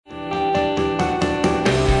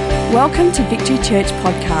Welcome to Victory Church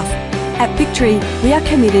Podcast. At Victory, we are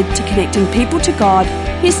committed to connecting people to God,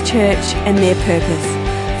 His church and their purpose.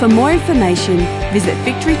 For more information, visit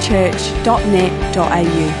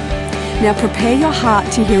victorychurch.net.au. Now prepare your heart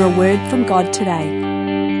to hear a word from God today.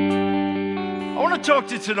 I want to talk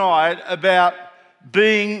to you tonight about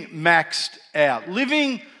being maxed out,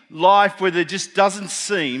 living life where there just doesn't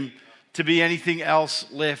seem to be anything else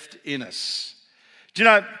left in us. Do you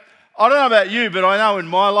know, I don't know about you, but I know in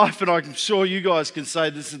my life, and I'm sure you guys can say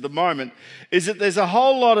this at the moment, is that there's a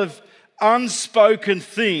whole lot of unspoken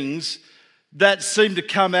things that seem to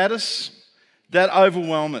come at us, that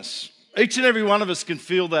overwhelm us. Each and every one of us can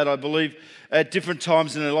feel that, I believe, at different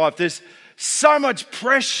times in our life. There's so much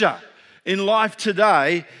pressure in life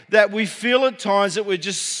today that we feel at times that we're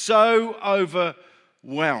just so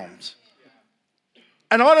overwhelmed.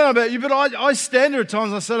 And I don't know about you, but I stand there at times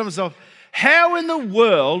and I say to myself, how in the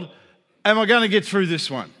world am I going to get through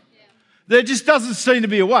this one? There just doesn't seem to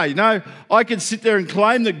be a way. You know, I can sit there and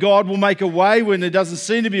claim that God will make a way when there doesn't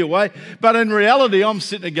seem to be a way, but in reality, I'm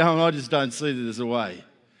sitting there going, I just don't see that there's a way.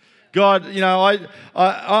 God, you know,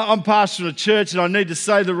 I'm pastor of a church and I need to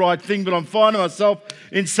say the right thing, but I'm finding myself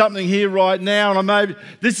in something here right now, and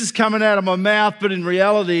this is coming out of my mouth, but in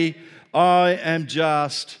reality, I am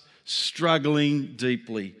just struggling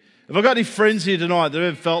deeply. Have I got any friends here tonight that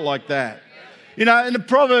have ever felt like that? You know, in the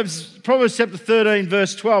Proverbs chapter 13,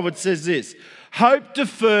 verse 12, it says this: hope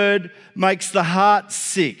deferred makes the heart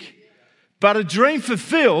sick, but a dream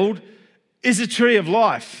fulfilled is a tree of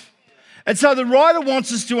life. And so the writer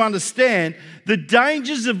wants us to understand the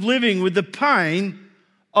dangers of living with the pain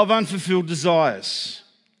of unfulfilled desires.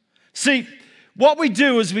 See, what we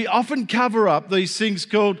do is we often cover up these things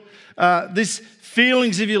called, these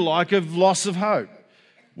feelings, if you like, of loss of hope.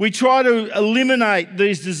 We try to eliminate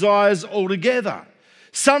these desires altogether.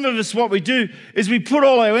 Some of us, what we do is we put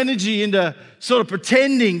all our energy into sort of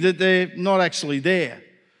pretending that they're not actually there.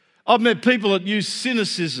 I've met people that use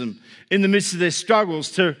cynicism in the midst of their struggles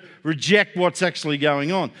to reject what's actually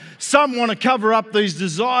going on. Some want to cover up these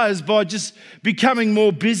desires by just becoming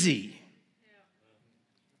more busy.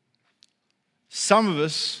 Some of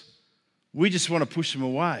us, we just want to push them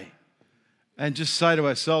away and just say to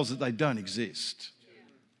ourselves that they don't exist.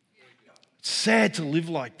 It's sad to live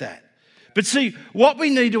like that. But see, what we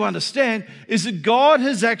need to understand is that God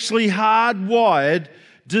has actually hardwired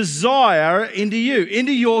desire into you,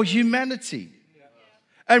 into your humanity.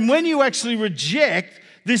 And when you actually reject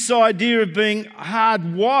this idea of being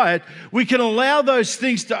hardwired, we can allow those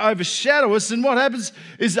things to overshadow us. And what happens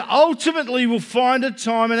is that ultimately we'll find a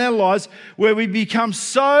time in our lives where we become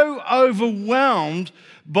so overwhelmed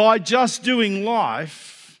by just doing life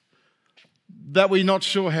that we're not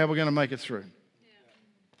sure how we're going to make it through.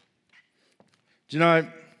 Do you know,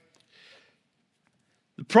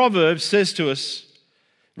 the proverb says to us,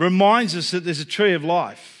 reminds us that there's a tree of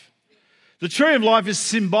life. The tree of life is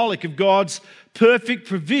symbolic of God's perfect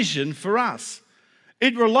provision for us.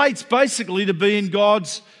 It relates basically to being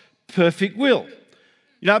God's perfect will.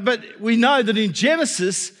 You know, but we know that in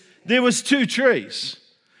Genesis, there was two trees.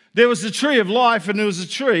 There was the tree of life and there was the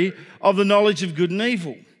tree of the knowledge of good and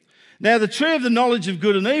evil. Now, the tree of the knowledge of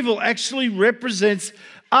good and evil actually represents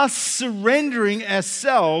us surrendering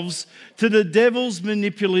ourselves to the devil's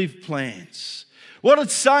manipulative plans. What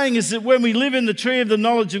it's saying is that when we live in the tree of the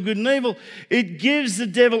knowledge of good and evil, it gives the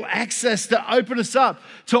devil access to open us up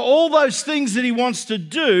to all those things that he wants to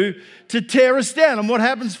do to tear us down. And what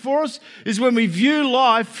happens for us is when we view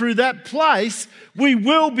life through that place, we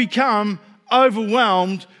will become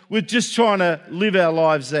overwhelmed with just trying to live our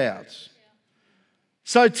lives out.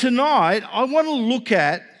 So tonight, I want to look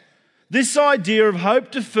at this idea of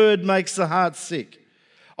hope deferred makes the heart sick.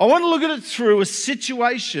 I want to look at it through a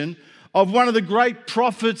situation of one of the great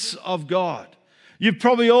prophets of God. You've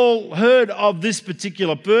probably all heard of this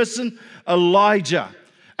particular person, Elijah.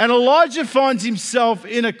 And Elijah finds himself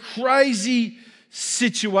in a crazy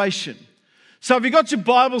situation. So if you've got your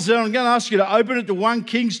Bibles there, I'm going to ask you to open it to 1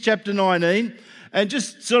 Kings chapter 19. And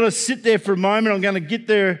just sort of sit there for a moment. I'm going to get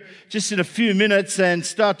there just in a few minutes and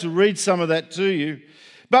start to read some of that to you.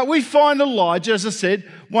 But we find Elijah, as I said,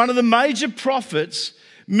 one of the major prophets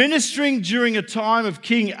ministering during a time of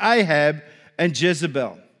King Ahab and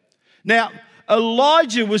Jezebel. Now,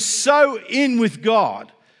 Elijah was so in with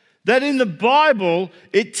God that in the Bible,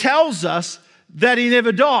 it tells us that he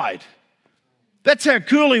never died. That's how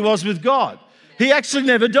cool he was with God. He actually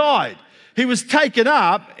never died. He was taken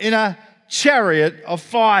up in a chariot of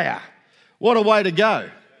fire. What a way to go.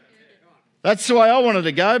 That's the way I wanted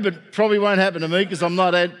to go, but probably won't happen to me because I'm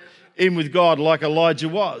not in with God like Elijah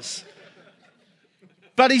was.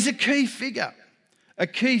 But he's a key figure. A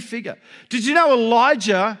key figure. Did you know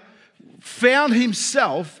Elijah found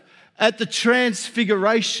himself at the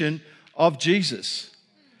transfiguration of Jesus?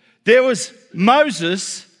 There was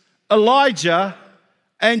Moses, Elijah,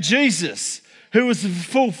 and Jesus, who was the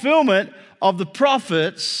fulfillment of the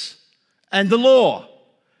prophets and the law.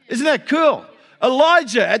 Isn't that cool?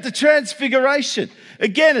 Elijah at the transfiguration.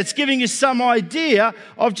 Again, it's giving you some idea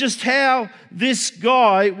of just how this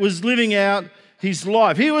guy was living out his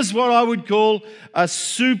life. He was what I would call a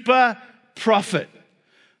super prophet.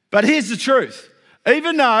 But here's the truth.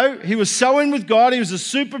 Even though he was so in with God, he was a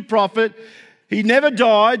super prophet, he never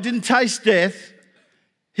died, didn't taste death,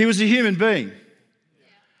 he was a human being.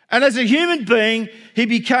 And as a human being, he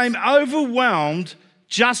became overwhelmed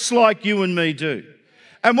just like you and me do.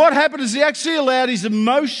 And what happened is he actually allowed his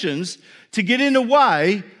emotions to get in the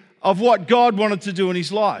way of what God wanted to do in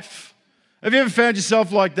his life. Have you ever found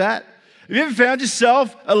yourself like that? Have you ever found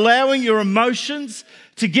yourself allowing your emotions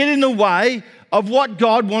to get in the way of what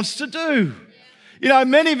God wants to do? You know,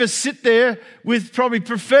 many of us sit there with probably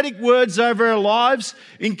prophetic words over our lives,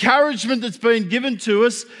 encouragement that's been given to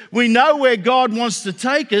us. We know where God wants to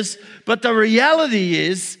take us, but the reality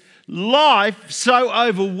is life so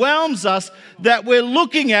overwhelms us that we're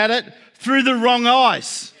looking at it through the wrong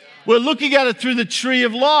eyes. We're looking at it through the tree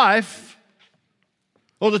of life,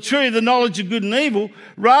 or the tree of the knowledge of good and evil,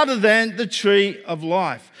 rather than the tree of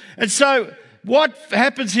life. And so what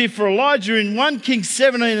happens here for Elijah in 1 Kings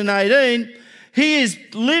 17 and 18, he is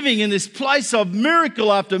living in this place of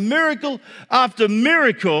miracle after miracle after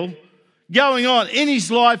miracle going on in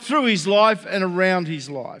his life, through his life, and around his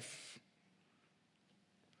life.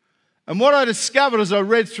 And what I discovered as I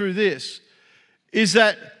read through this is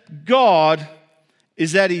that God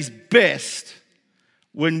is at his best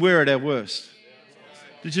when we're at our worst.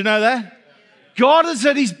 Did you know that? God is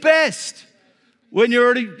at his best when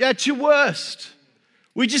you're at your worst.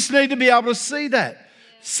 We just need to be able to see that.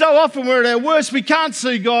 So often we're at our worst, we can't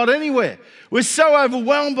see God anywhere. We're so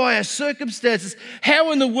overwhelmed by our circumstances.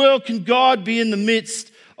 How in the world can God be in the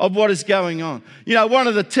midst of what is going on? You know, one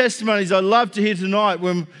of the testimonies I love to hear tonight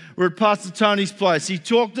when we're at Pastor Tony's place, he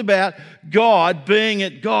talked about God being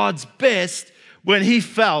at God's best when he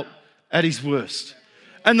felt at his worst.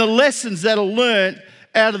 And the lessons that are learned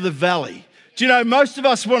out of the valley. Do you know, most of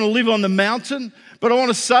us want to live on the mountain, but I want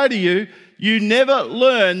to say to you, you never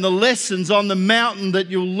learn the lessons on the mountain that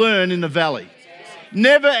you'll learn in the valley.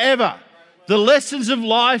 Never, ever. The lessons of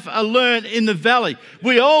life are learned in the valley.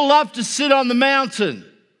 We all love to sit on the mountain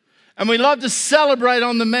and we love to celebrate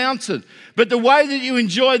on the mountain. But the way that you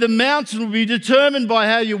enjoy the mountain will be determined by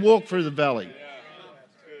how you walk through the valley.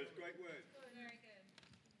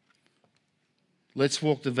 Let's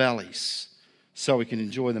walk the valleys so we can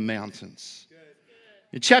enjoy the mountains.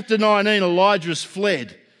 In chapter 19, Elijah has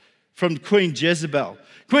fled from Queen Jezebel.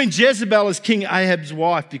 Queen Jezebel is King Ahab's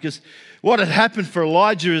wife, because what had happened for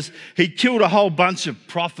Elijah is he killed a whole bunch of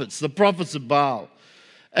prophets, the prophets of Baal.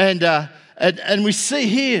 And we see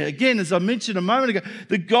here, again, as I mentioned a moment ago,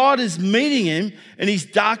 that God is meeting him in his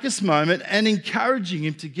darkest moment and encouraging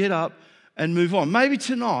him to get up and move on. Maybe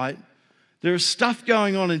tonight, there is stuff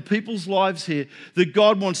going on in people's lives here that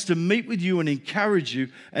God wants to meet with you and encourage you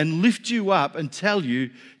and lift you up and tell you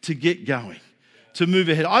to get going, to move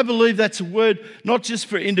ahead. I believe that's a word not just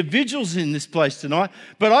for individuals in this place tonight,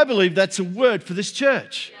 but I believe that's a word for this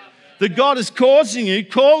church. That God is calling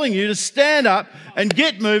you to stand up and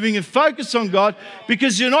get moving and focus on God,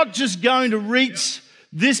 because you're not just going to reach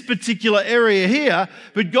this particular area here,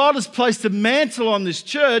 but God has placed a mantle on this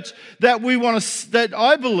church that that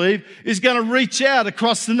I believe is going to reach out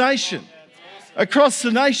across the nation. Across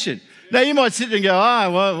the nation. Now you might sit there and go,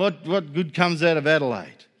 well, what good comes out of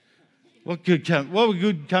Adelaide? What would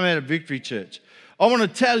good come out of Victory Church? I want to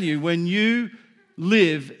tell you, when you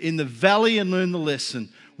live in the valley and learn the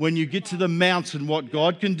lesson, when you get to the mountain, what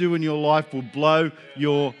God can do in your life will blow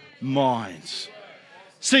your minds.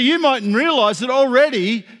 So you mightn't realise that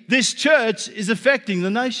already this church is affecting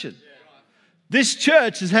the nation. This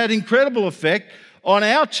church has had incredible effect on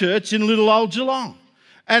our church in little old Geelong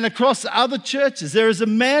and across other churches. There is a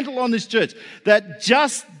mantle on this church that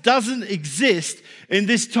just doesn't exist in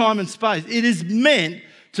this time and space. It is meant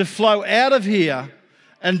to flow out of here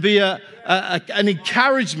and be an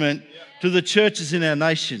encouragement to the churches in our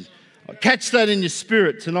nation. Catch that in your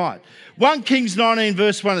spirit tonight. 1 Kings 19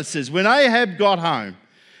 verse 1, it says, when Ahab got home,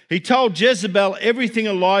 he told Jezebel everything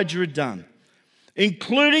Elijah had done,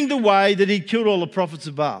 including the way that he killed all the prophets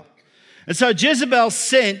of Baal. And so Jezebel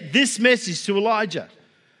sent this message to Elijah.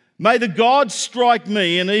 May the gods strike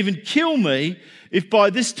me and even kill me if by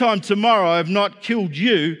this time tomorrow I have not killed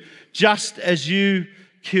you just as you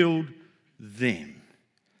killed them.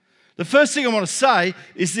 The first thing I want to say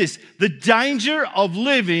is this: the danger of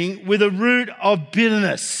living with a root of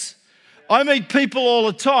bitterness. I meet people all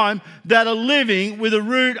the time that are living with a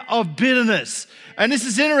root of bitterness. And this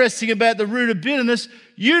is interesting about the root of bitterness.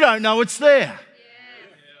 You don't know it's there.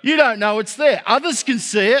 You don't know it's there. Others can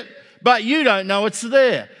see it, but you don't know it's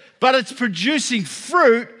there. But it's producing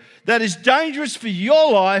fruit that is dangerous for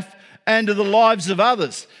your life and to the lives of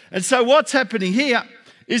others. And so what's happening here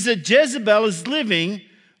is that Jezebel is living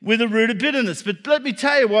with a root of bitterness. But let me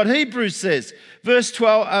tell you what Hebrews says,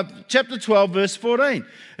 chapter 12, verse 14.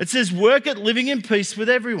 It says, work at living in peace with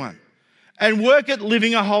everyone and work at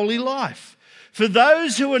living a holy life. For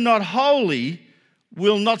those who are not holy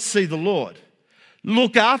will not see the Lord.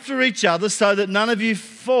 Look after each other so that none of you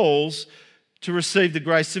falls to receive the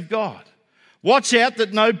grace of God. Watch out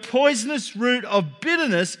that no poisonous root of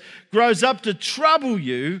bitterness grows up to trouble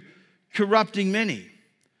you, corrupting many.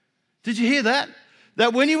 Did you hear that?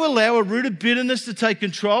 That when you allow a root of bitterness to take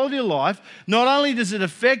control of your life, not only does it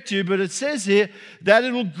affect you, but it says here that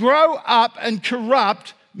it will grow up and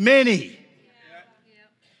corrupt many.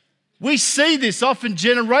 We see this often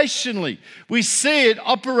generationally. We see it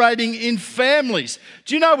operating in families.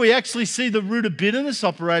 Do you know we actually see the root of bitterness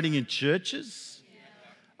operating in churches?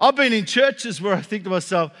 I've been in churches where I think to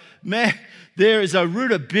myself, man, there is a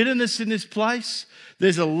root of bitterness in this place.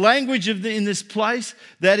 There's a language in this place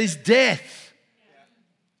that is death.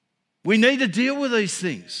 We need to deal with these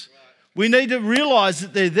things. We need to realise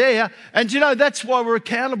that they're there. And you know, that's why we're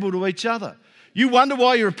accountable to each other. You wonder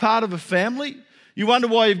why you're a part of a family? You wonder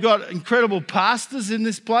why you've got incredible pastors in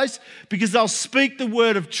this place? Because they'll speak the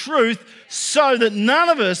word of truth so that none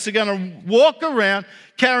of us are going to walk around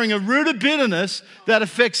carrying a root of bitterness that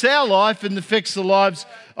affects our life and affects the lives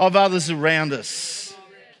of others around us.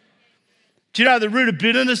 Do you know the root of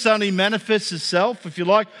bitterness only manifests itself, if you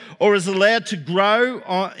like, or is allowed to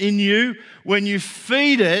grow in you when you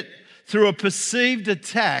feed it through a perceived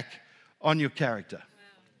attack on your character?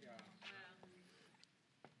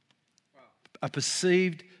 A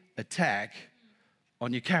perceived attack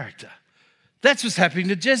on your character. That's what's happening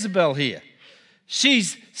to Jezebel here.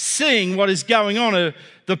 She's seeing what is going on,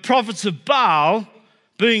 the prophets of Baal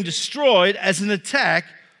being destroyed as an attack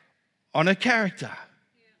on her character.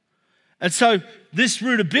 And so this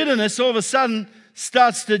root of bitterness all of a sudden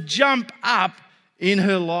starts to jump up in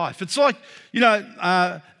her life. It's like,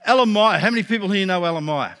 Alan Meyer. How many people here know Alan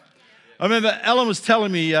Meyer? I remember Alan was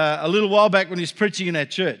telling me a little while back when he was preaching in our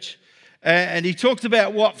church. And he talked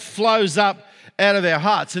about what flows up out of our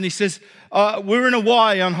hearts. And he says, we're in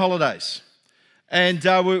Hawaii on holidays. And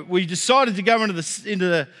we decided to go into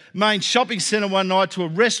the main shopping centre one night to a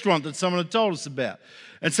restaurant that someone had told us about.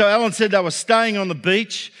 And so Alan said they were staying on the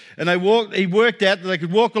beach, and he worked out that they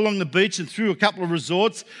could walk along the beach and through a couple of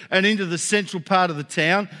resorts and into the central part of the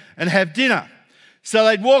town and have dinner. So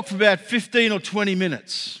they'd walk for about 15 or 20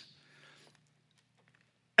 minutes.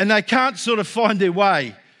 And they can't sort of find their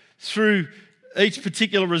way through each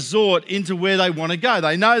particular resort into where they want to go.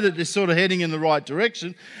 They know that they're sort of heading in the right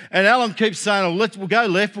direction. And Alan keeps saying, we'll go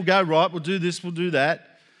left, we'll go right, we'll do this, we'll do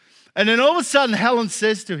that. And then all of a sudden, Helen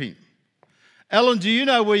says to him, Alan, do you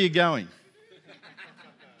know where you're going?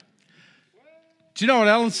 Do you know what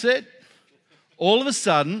Alan said? All of a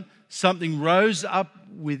sudden, something rose up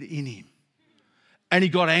within him. And he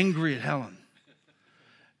got angry at Helen.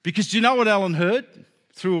 Because do you know what Alan heard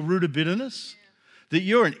through a root of bitterness? That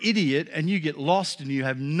you're an idiot and you get lost and you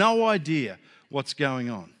have no idea what's going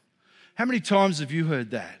on. How many times have you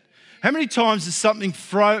heard that? How many times has something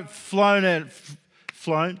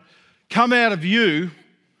come out of you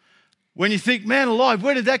when you think, man alive,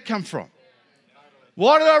 where did that come from?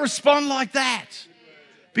 Why did I respond like that?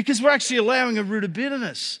 Because we're actually allowing a root of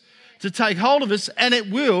bitterness to take hold of us, and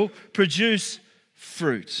it will produce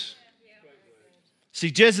fruit.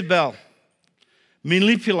 See, Jezebel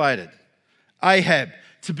manipulated Ahab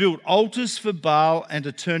to build altars for Baal and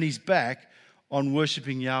to turn his back on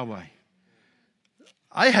worshipping Yahweh.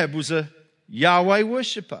 Ahab was a Yahweh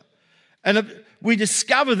worshipper. And we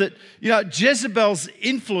discover that, Jezebel's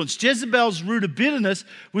influence, Jezebel's root of bitterness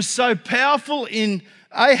was so powerful in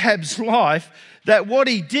Ahab's life that what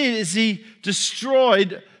he did is he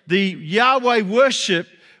destroyed the Yahweh worship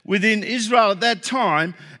within Israel at that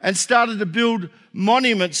time and started to build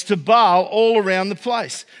monuments to Baal all around the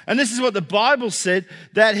place. And this is what the Bible said,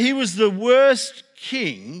 that he was the worst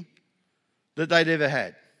king that they'd ever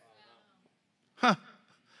had.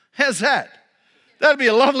 How's that? That'd be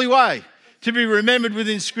a lovely way to be remembered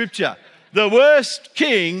within Scripture. The worst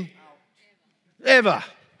king ever.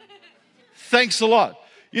 Thanks a lot.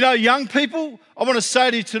 Young people, I want to say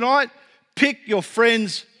to you tonight, pick your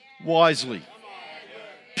friends wisely.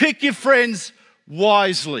 pick your friends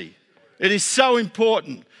wisely. It is so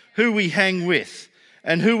important who we hang with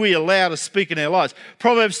and who we allow to speak in our lives.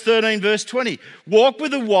 Proverbs 13 verse 20, walk with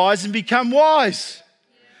the wise and become wise.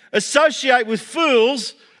 Associate with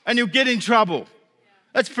fools and you'll get in trouble.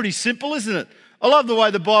 That's pretty simple, isn't it? I love the way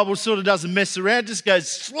the Bible sort of doesn't mess around, just goes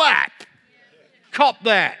slap. Cop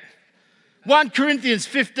that. 1 Corinthians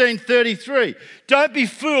 15:33. Don't be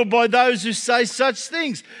fooled by those who say such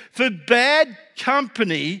things, for bad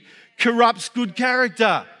company corrupts good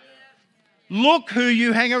character. Look who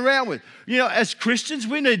you hang around with. You know, as Christians,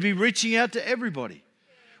 we need to be reaching out to everybody.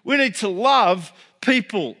 We need to love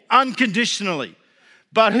people unconditionally.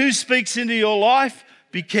 But who speaks into your life?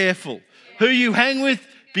 Be careful. Who you hang with?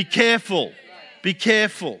 Be careful. Be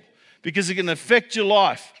careful. Because it can affect your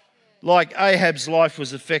life like Ahab's life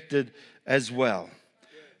was affected as well.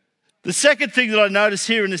 The second thing that I notice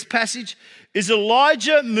here in this passage is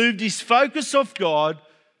Elijah moved his focus off God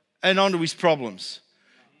and onto his problems.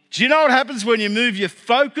 Do you know what happens when you move your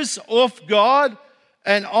focus off God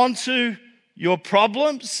and onto your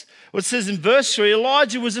problems? Well, it says in verse 3,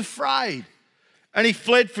 Elijah was afraid and he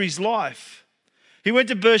fled for his life. He went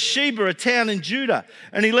to Beersheba, a town in Judah,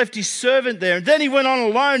 and he left his servant there. And then he went on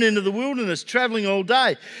alone into the wilderness, traveling all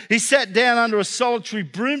day. He sat down under a solitary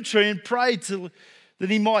broom tree and prayed that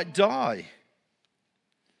he might die.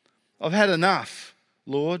 I've had enough,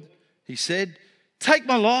 Lord, he said. Take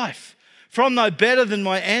my life, for I'm no better than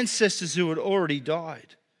my ancestors who had already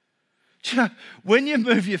died. Do you know, when you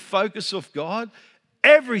move your focus off God,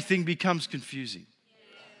 everything becomes confusing.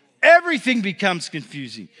 Everything becomes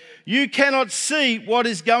confusing. You cannot see what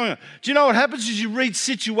is going on. Do you know what happens is you read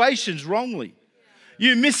situations wrongly.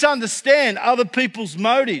 You misunderstand other people's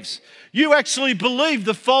motives. You actually believe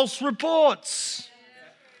the false reports.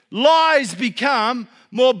 Lies become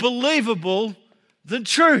more believable than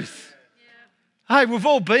truth. Hey, we've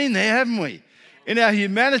all been there, haven't we? In our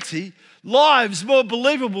humanity, lies more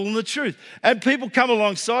believable than the truth. And people come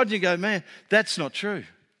alongside and you go, man, that's not true.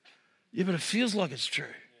 Yeah, but it feels like it's true.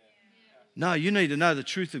 No, you need to know the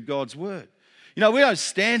truth of God's word. You know, we don't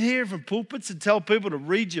stand here from pulpits and tell people to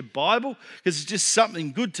read your Bible because it's just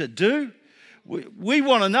something good to do. We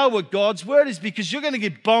want to know what God's word is because you're going to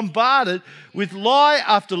get bombarded with lie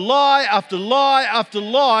after lie after lie after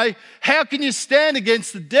lie. How can you stand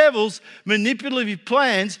against the devil's manipulative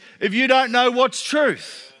plans if you don't know what's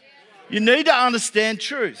truth? You need to understand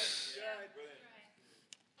truth.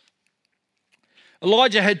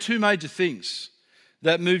 Elijah had two major things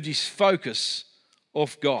that moved his focus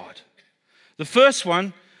off God. The first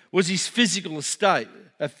one was his physical state.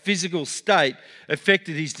 A physical state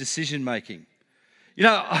affected his decision making. You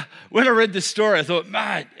know, when I read this story, I thought,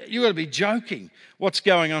 mate, you've got to be joking. What's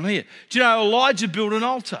going on here? Do you know, Elijah built an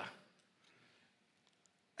altar.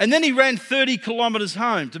 And then he ran 30 kilometres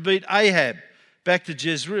home to beat Ahab back to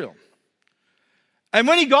Jezreel. And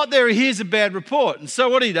when he got there, he hears a bad report. And so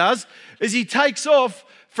what he does is he takes off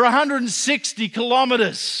for 160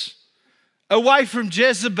 kilometres away from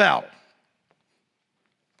Jezebel.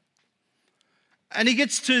 And he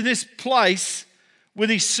gets to this place with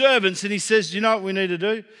his servants and he says, you know what we need to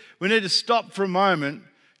do? We need to stop for a moment.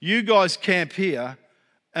 You guys camp here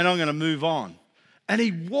and I'm going to move on. And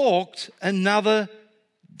he walked another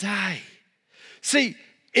day. See,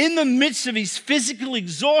 in the midst of his physical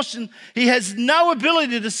exhaustion, he has no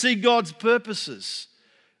ability to see God's purposes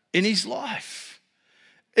in his life.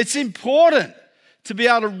 It's important to be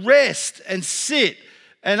able to rest and sit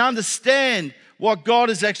and understand what God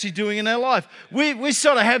is actually doing in our life. We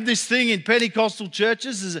sort of have this thing in Pentecostal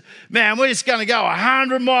churches is, man, we're just going to go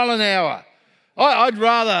 100 miles an hour. I'd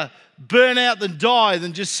rather burn out than die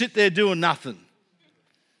than just sit there doing nothing.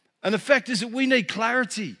 And the fact is that we need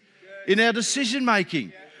clarity in our decision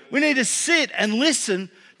making. We need to sit and listen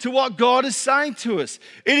to what God is saying to us.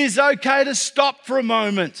 It is okay to stop for a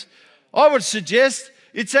moment. I would suggest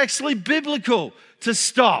it's actually biblical to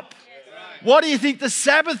stop. What do you think the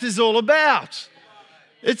Sabbath is all about?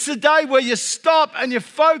 It's the day where you stop and you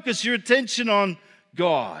focus your attention on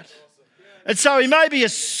God. And so he may be a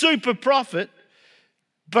super prophet,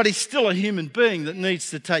 but he's still a human being that needs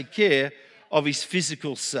to take care of his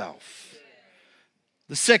physical self.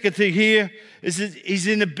 The second thing here is his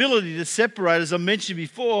inability to separate, as I mentioned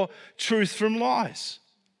before, truth from lies.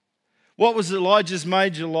 What was Elijah's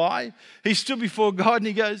major lie? He stood before God and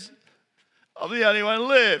he goes, I'm the only one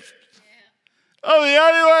left. I'm the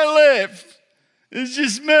only one left. It's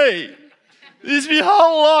just me. There's a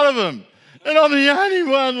whole lot of them. And I'm the only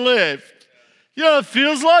one left. You know what it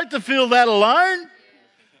feels like to feel that alone?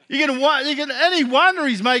 You can only wonder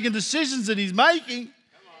he's making decisions that he's making.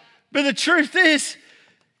 But the truth is,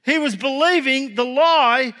 He was believing the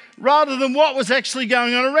lie rather than what was actually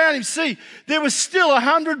going on around him. See, there were still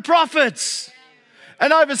 100 prophets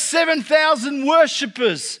and over 7,000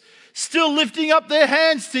 worshippers still lifting up their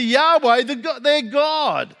hands to Yahweh, their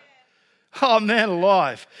God. Oh, man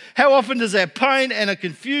alive. How often does our pain and our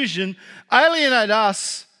confusion alienate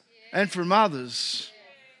us and from others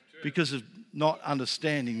because of not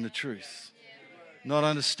understanding the truth? Not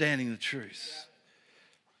understanding the truth.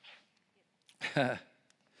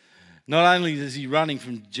 Not only is he running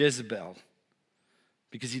from Jezebel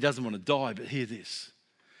because he doesn't want to die, but hear this.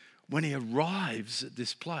 When he arrives at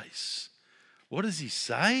this place, what does he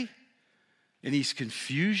say? In his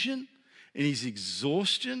confusion, in his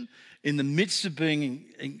exhaustion, in the midst of being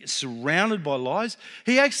surrounded by lies,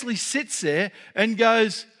 he actually sits there and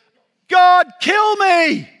goes, God, kill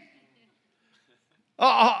me.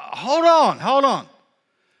 Hold on.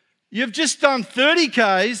 You've just done 30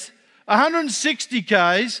 Ks, 160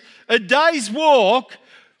 Ks, a day's walk,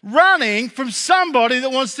 running from somebody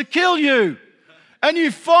that wants to kill you. And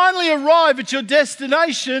you finally arrive at your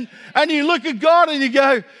destination and you look at God and you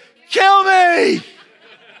go, kill me!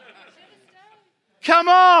 Come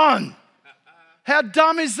on! How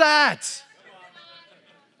dumb is that?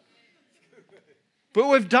 But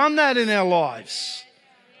we've done that in our lives.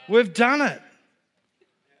 We've done it.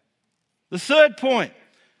 The third point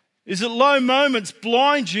is that low moments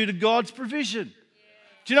blind you to God's provision.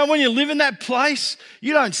 Do you know when you live in that place,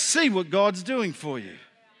 you don't see what God's doing for you.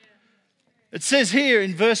 It says here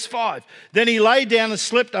in verse 5, then he lay down and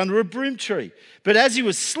slept under a broom tree. But as he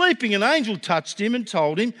was sleeping, an angel touched him and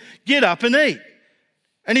told him, get up and eat.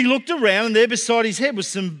 And he looked around, and there beside his head was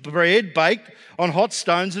some bread baked on hot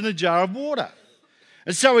stones and a jar of water.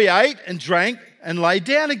 And so he ate and drank and lay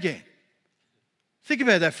down again. Think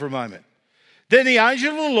about that for a moment. Then the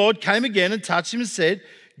angel of the Lord came again and touched him and said,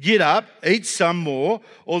 get up, eat some more,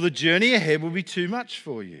 or the journey ahead will be too much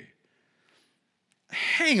for you.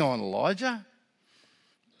 Hang on, Elijah.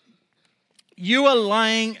 You are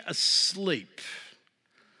laying asleep,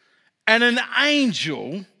 and an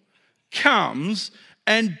angel comes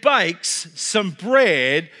and bakes some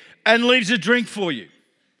bread and leaves a drink for you.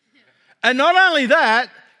 And not only that,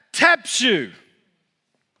 taps you.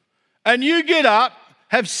 And you get up,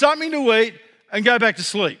 have something to eat, and go back to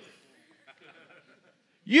sleep.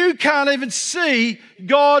 You can't even see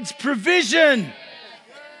God's provision.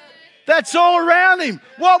 That's all around him.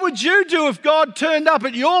 What would you do if God turned up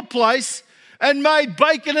at your place and made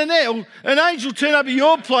bacon and eggs? An angel turned up at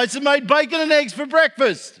your place and made bacon and eggs for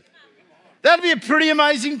breakfast. That'd be a pretty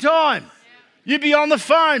amazing time. You'd be on the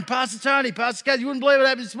phone, Pastor Tony, Pastor Kathy, you wouldn't believe what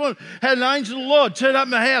happened this morning. Had an angel of the Lord turn up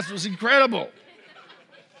in my house. It was incredible.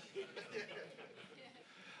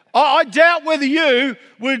 I doubt whether you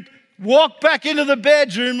would walk back into the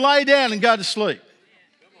bedroom, lay down and go to sleep.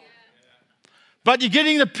 But you're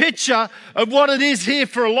getting the picture of what it is here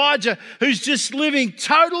for Elijah, who's just living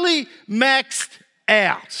totally maxed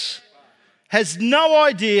out. Has no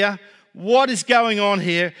idea what is going on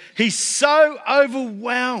here. He's so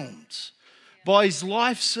overwhelmed by his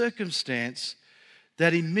life circumstance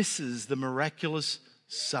that he misses the miraculous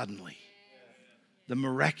suddenly. The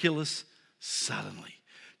miraculous suddenly.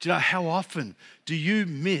 Do you know how often do you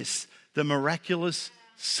miss the miraculous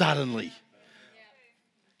suddenly?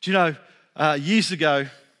 Do you know, years ago,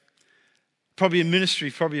 probably in ministry,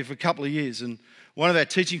 probably for a couple of years, and one of our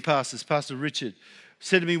teaching pastors, Pastor Richard,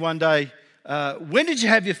 said to me one day, when did you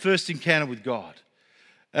have your first encounter with God?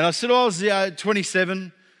 And I said, I was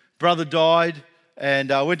 27, brother died,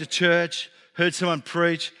 and I went to church, heard someone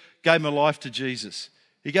preach, gave my life to Jesus.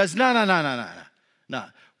 He goes, no.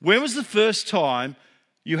 When was the first time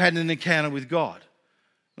you had an encounter with God?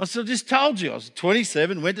 I said, I just told you. I was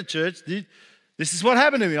 27, went to church. This is what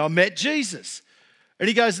happened to me. I met Jesus. And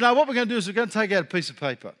he goes, no, what we're going to do is we're going to take out a piece of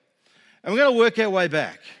paper. And we're going to work our way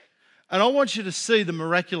back. And I want you to see the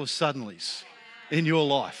miraculous suddenlies in your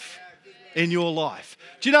life. In your life.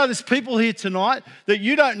 Do you know there's people here tonight that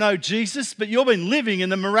you don't know Jesus, but you've been living in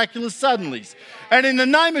the miraculous suddenlies. And in the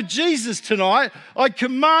name of Jesus tonight, I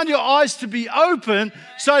command your eyes to be open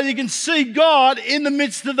so you can see God in the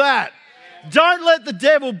midst of that. Don't let the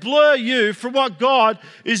devil blur you from what God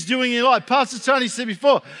is doing in your life. Pastor Tony said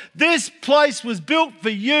before, this place was built for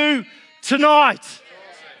you tonight.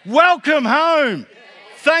 Welcome home.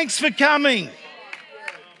 Thanks for coming.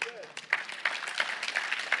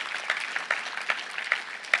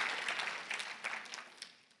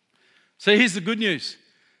 So here's the good news.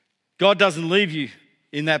 God doesn't leave you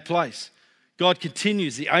in that place. God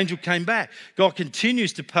continues. The angel came back. God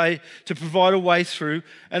continues to provide a way through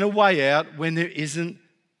and a way out when there isn't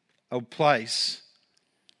a place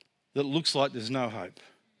that looks like there's no hope.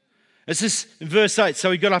 It says in verse 8,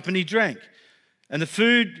 so he got up and he drank. And the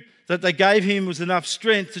food that they gave him was enough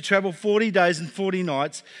strength to travel 40 days and 40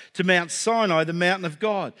 nights to Mount Sinai, the mountain of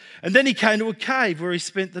God. And then he came to a cave where he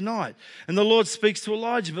spent the night. And the Lord speaks to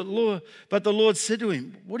Elijah, but the Lord said to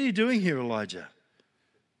him, what are you doing here, Elijah?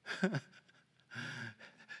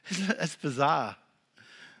 That's bizarre.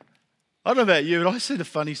 I don't know about you, but I see the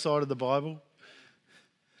funny side of the Bible.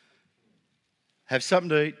 Have something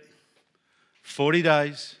to eat, 40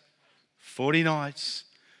 days, 40 nights,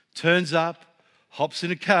 turns up, hops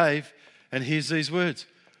in a cave, and hears these words.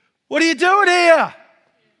 What are you doing here?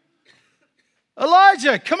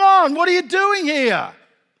 Elijah, come on, what are you doing here?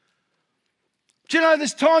 Do you know,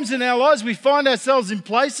 there's times in our lives we find ourselves in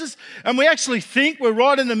places and we actually think we're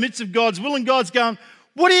right in the midst of God's will, and God's going,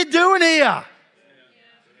 what are you doing here?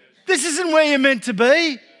 This isn't where you're meant to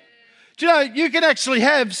be. Do you know, you can actually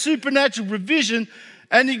have supernatural provision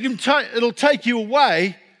and it'll take you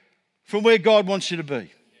away from where God wants you to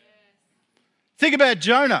be. Think about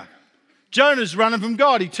Jonah. Jonah's running from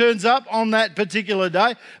God. He turns up on that particular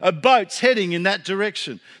day. A boat's heading in that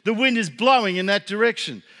direction. The wind is blowing in that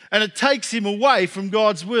direction. And it takes him away from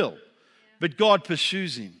God's will. But God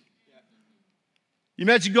pursues him. You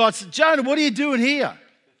imagine God said, Jonah, what are you doing here?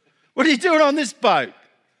 What are you doing on this boat?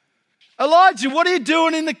 Elijah, what are you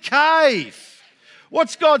doing in the cave?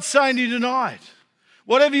 What's God saying to you tonight?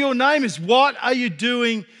 Whatever your name is, what are you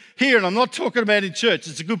doing here? And I'm not talking about in church.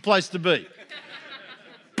 It's a good place to be.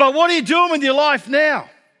 But what are you doing with your life now?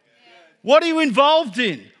 What are you involved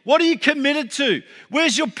in? What are you committed to?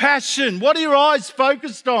 Where's your passion? What are your eyes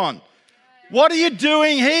focused on? What are you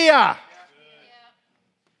doing here?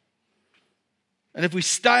 And if we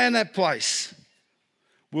stay in that place,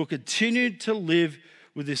 we'll continue to live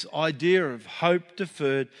with this idea of hope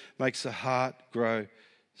deferred makes the heart grow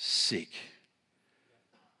sick.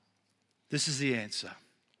 This is the answer.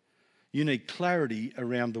 You need clarity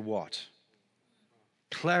around the what.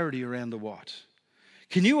 Clarity around the what.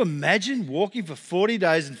 Can you imagine walking for 40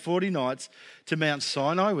 days and 40 nights to Mount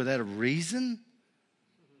Sinai without a reason?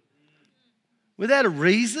 Without a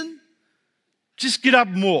reason? Just get up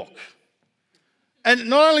and walk. And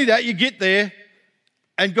not only that, you get there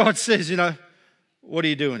and God says, you know, what are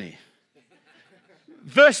you doing here?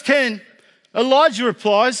 Verse 10, Elijah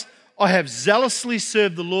replies, I have zealously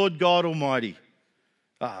served the Lord God Almighty.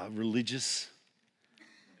 Religious.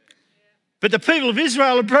 But the people of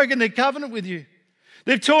Israel have broken their covenant with you.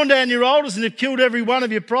 They've torn down your altars and they've killed every one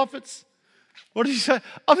of your prophets. What did he say?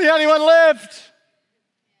 I'm the only one left.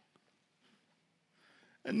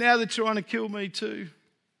 And now they're trying to kill me too.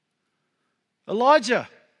 Elijah,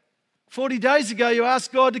 40 days ago you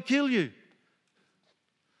asked God to kill you.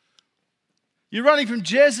 You're running from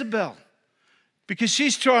Jezebel because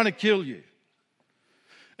she's trying to kill you.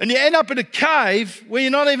 And you end up in a cave where you're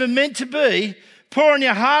not even meant to be, pouring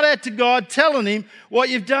your heart out to God, telling him what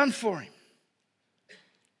you've done for him.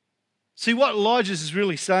 See, what Elijah is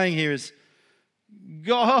really saying here is,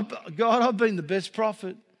 God, I've been the best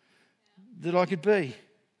prophet that I could be.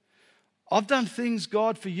 I've done things,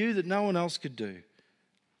 God, for you that no one else could do.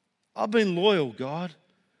 I've been loyal, God.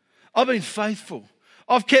 I've been faithful.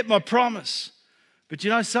 I've kept my promise. But you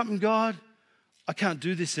know something, God? I can't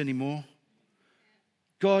do this anymore.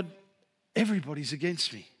 God, everybody's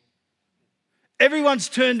against me. Everyone's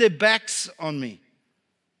turned their backs on me.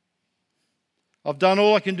 I've done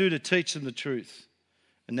all I can do to teach them the truth.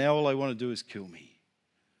 And now all they want to do is kill me.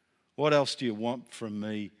 What else do you want from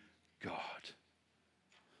me, God?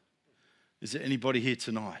 Is there anybody here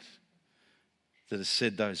tonight that has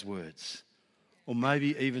said those words? Or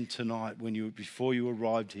maybe even tonight before you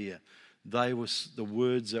arrived here, they were the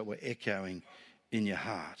words that were echoing in your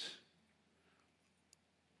heart.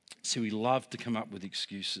 See, we love to come up with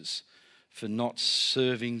excuses for not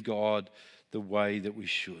serving God the way that we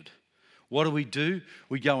should. What do?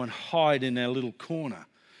 We go and hide in our little corner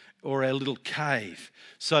or our little cave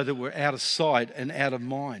so that we're out of sight and out of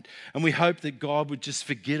mind. And we hope that God would just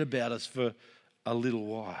forget about us for a little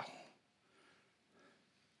while.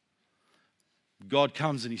 God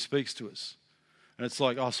comes and he speaks to us. And it's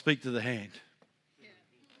like, I'll speak to the hand.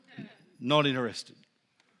 Not interested.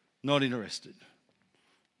 Not interested.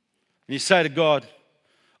 And you say to God,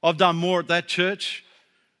 I've done more at that church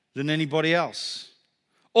than anybody else.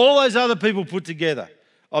 All those other people put together,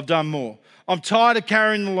 I've done more. I'm tired of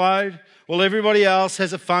carrying the load while everybody else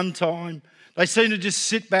has a fun time. They seem to just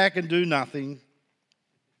sit back and do nothing.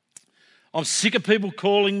 I'm sick of people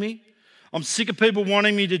calling me. I'm sick of people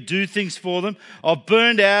wanting me to do things for them. I've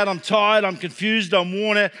burned out. I'm tired. I'm confused. I'm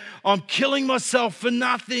worn out. I'm killing myself for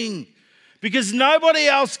nothing because nobody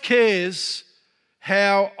else cares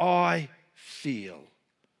how I feel.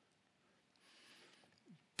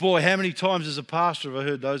 Boy, how many times as a pastor have I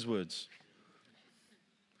heard those words?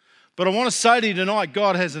 But I want to say to you tonight,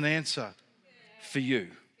 God has an answer for you.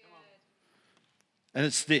 And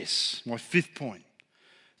it's this, my fifth point,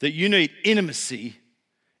 that you need intimacy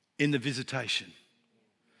in the visitation.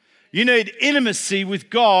 You need intimacy with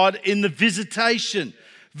God in the visitation.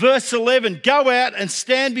 Verse 11, go out and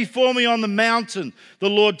stand before me on the mountain, the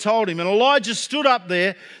Lord told him. And Elijah stood up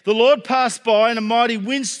there. The Lord passed by and a mighty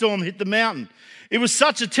windstorm hit the mountain. It was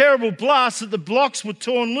such a terrible blast that the blocks were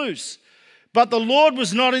torn loose. But the Lord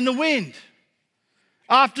was not in the wind.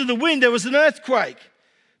 After the wind, there was an earthquake.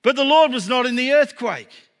 But the Lord was not in the earthquake.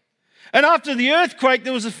 And after the earthquake,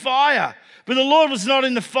 there was a fire. But the Lord was not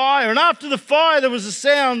in the fire. And after the fire, there was a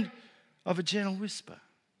sound of a gentle whisper.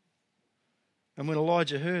 And when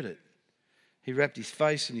Elijah heard it, he wrapped his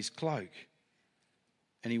face in his cloak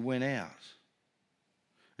and he went out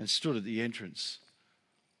and stood at the entrance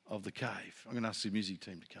of the cave. I'm going to ask the music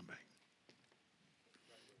team to come back.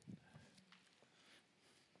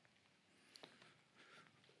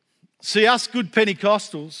 See, us good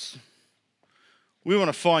Pentecostals, we want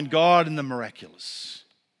to find God in the miraculous.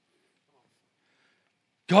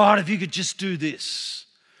 God, if you could just do this.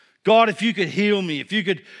 God, if you could heal me, if you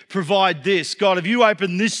could provide this. God, if you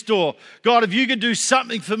open this door. God, if you could do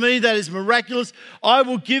something for me that is miraculous, I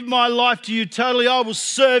will give my life to you totally. I will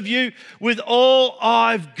serve you with all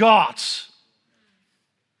I've got.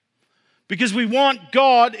 Because we want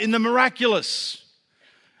God in the miraculous.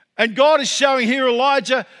 And God is showing here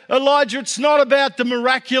Elijah, it's not about the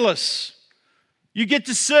miraculous. You get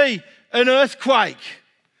to see an earthquake.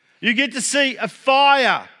 You get to see a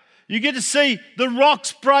fire. You get to see the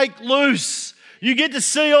rocks break loose. You get to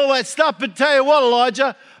see all that stuff. But tell you what,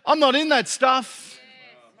 Elijah, I'm not in that stuff.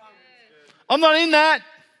 I'm not in that.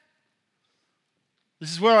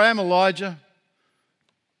 This is where I am, Elijah.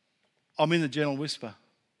 I'm in the gentle whisper.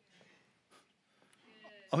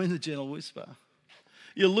 I'm in the gentle whisper.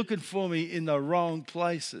 You're looking for me in the wrong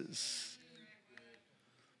places.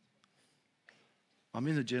 I'm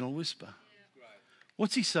in the gentle whisper.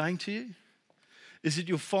 What's he saying to you? Is that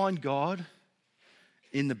you'll find God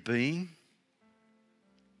in the being,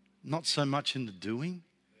 not so much in the doing.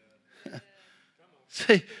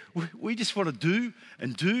 See, we just want to do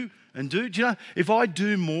and do and do. Do you know, if I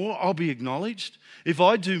do more, I'll be acknowledged. If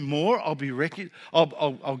I do more, I'll be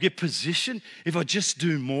I'll get position. If I just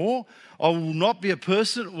do more, I will not be a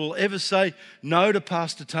person that will ever say no to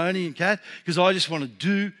Pastor Tony and Kath, because I just want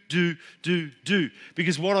to do.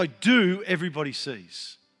 Because what I do, everybody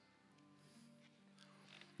sees.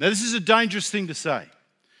 Now, this is a dangerous thing to say,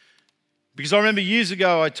 because I remember years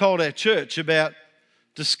ago I told our church about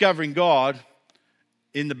discovering God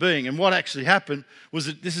in the being. And what actually happened was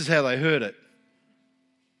that this is how they heard it.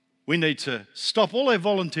 We need to stop all our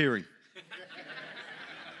volunteering.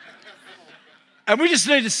 And we just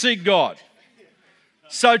need to seek God.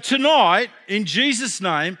 So tonight, in Jesus'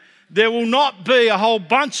 name, there will not be a whole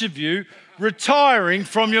bunch of you retiring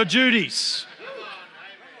from your duties.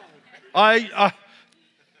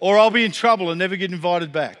 Or I'll be in trouble and never get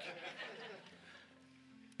invited back.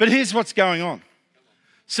 But here's what's going on.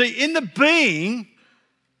 See, in the being,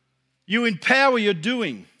 you empower your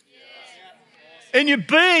doing. In your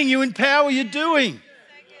being, you empower your doing.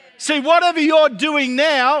 See, whatever you're doing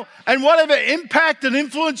now and whatever impact and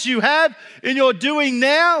influence you have in your doing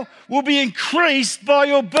now will be increased by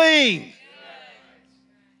your being.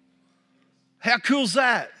 How cool is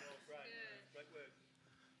that?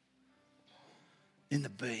 In the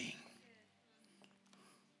being.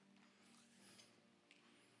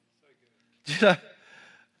 You know,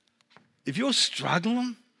 if you're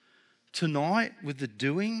struggling tonight with the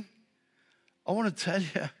doing, I want to tell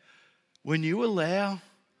you, when you allow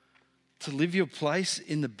to live your place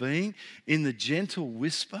in the being, in the gentle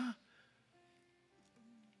whisper,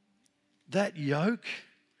 that yoke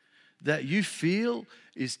that you feel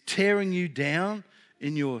is tearing you down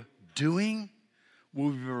in your doing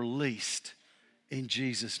will be released in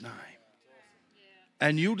Jesus' name.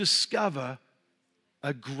 And you'll discover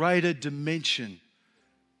a greater dimension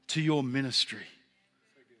to your ministry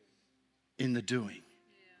in the doing.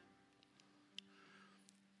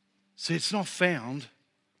 See, it's not found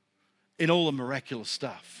in all the miraculous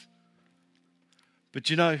stuff. But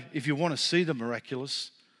you know, if you want to see the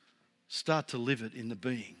miraculous, start to live it in the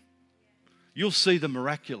being. You'll see the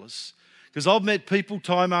miraculous. Because I've met people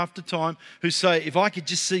time after time who say, if I could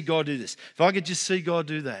just see God do this, if I could just see God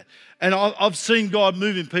do that. And I've seen God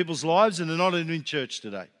move in people's lives and they're not even in church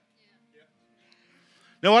today.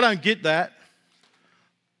 Now, I don't get that.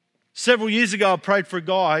 Several years ago, I prayed for a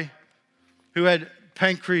guy who had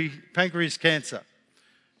pancreas cancer.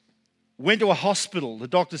 went to a hospital. The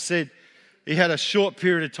doctor said he had a short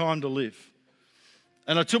period of time to live.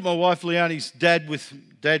 And I took my wife Leonie's dad with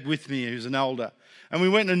me, who's an elder. And we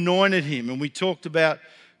went and anointed him, and we talked about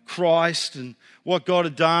Christ and what God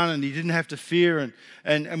had done, and he didn't have to fear,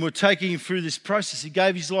 and we're taking him through this process. He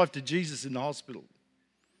gave his life to Jesus in the hospital.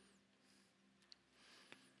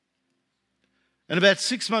 And about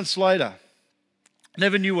 6 months later,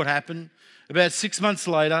 never knew what happened. About 6 months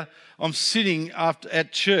later, I'm sitting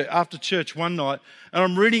after church one night, and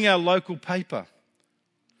I'm reading our local paper.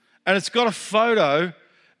 And it's got a photo,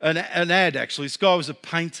 an ad actually. This guy was a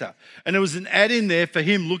painter. And there was an ad in there for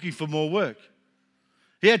him looking for more work.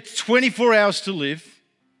 He had 24 hours to live,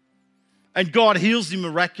 and God heals him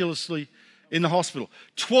miraculously in the hospital.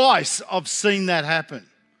 Twice I've seen that happen.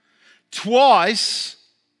 Twice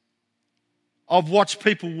I've watched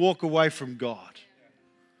people walk away from God.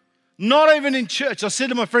 Not even in church. I said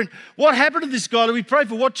to my friend, what happened to this guy? Do we pray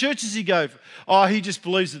for? What church does he go for? Oh, he just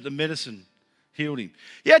believes that the medicine healed him.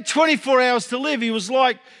 He had 24 hours to live. He was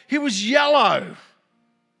yellow.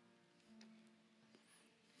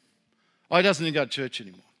 Oh, he doesn't even go to church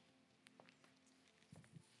anymore.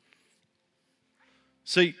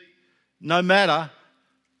 See, no matter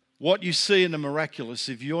what you see in the miraculous,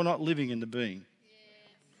 if you're not living in the being,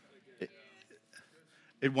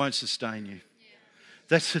 it won't sustain you.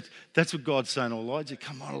 That's what God's saying to Elijah.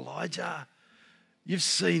 Come on, Elijah. You've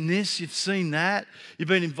seen this, you've seen that. You've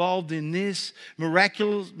been involved in this.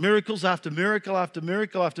 Miracles after miracle after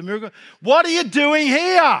miracle after miracle. What are you doing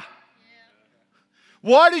here?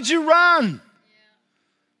 Why did you run?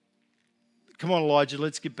 Come on, Elijah,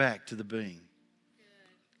 let's get back to the being.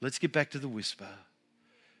 Let's get back to the whisper,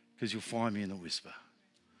 because you'll find me in the whisper.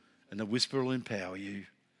 And the whisper will empower you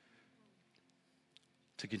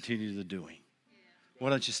to continue the doing. Why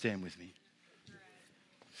don't you stand with me?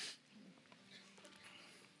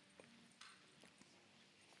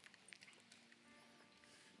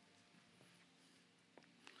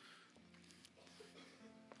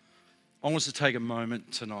 I want us to take a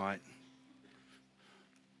moment tonight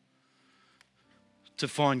to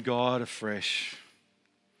find God afresh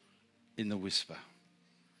in the whisper.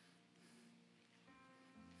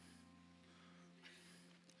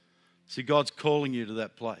 See, God's calling you to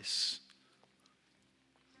that place.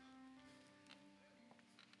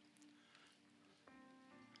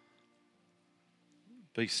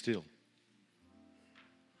 Be still.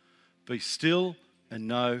 Be still and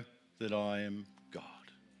know that I am God.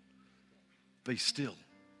 Be still.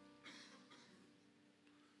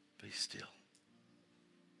 Be still.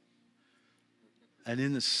 And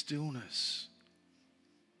in the stillness,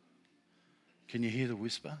 can you hear the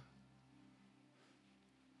whisper?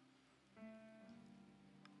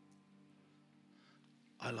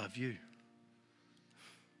 I love you.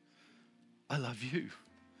 I love you.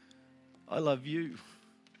 I love you.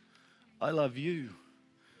 I love you.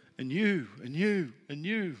 And you, and you, and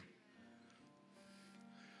you.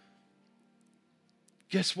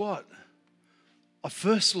 Guess what? I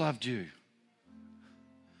first loved you.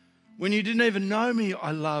 When you didn't even know me,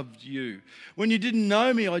 I loved you. When you didn't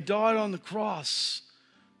know me, I died on the cross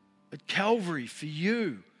at Calvary for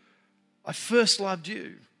you. I first loved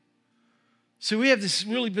you. So we have this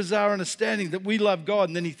really bizarre understanding that we love God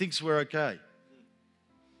and then he thinks we're okay.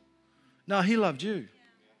 No, he loved you.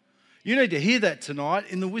 You need to hear that tonight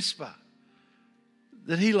in the whisper,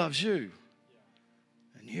 that he loves you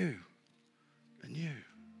and you and you.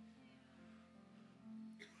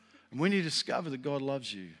 And when you discover that God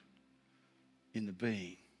loves you in the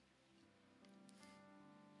being,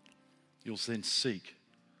 you'll then seek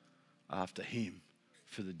after him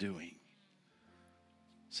for the doing.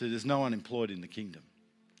 See, there's no unemployed in the kingdom.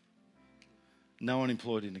 No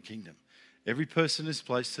unemployed in the kingdom. Every person in this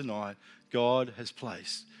place tonight, God has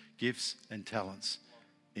placed gifts and talents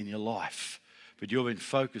in your life. But you've been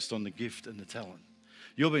focused on the gift and the talent.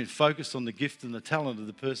 You've been focused on the gift and the talent of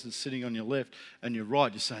the person sitting on your left and your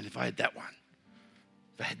right. You're saying, if I had that one,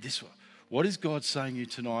 if I had this one. What is God saying to you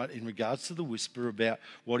tonight in regards to the whisper about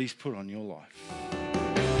what he's put on your life?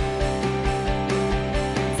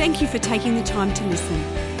 Thank you for taking the time to listen.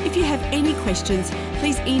 If you have any questions,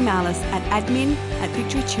 please email us at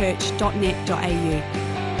admin@victorychurch.net.au.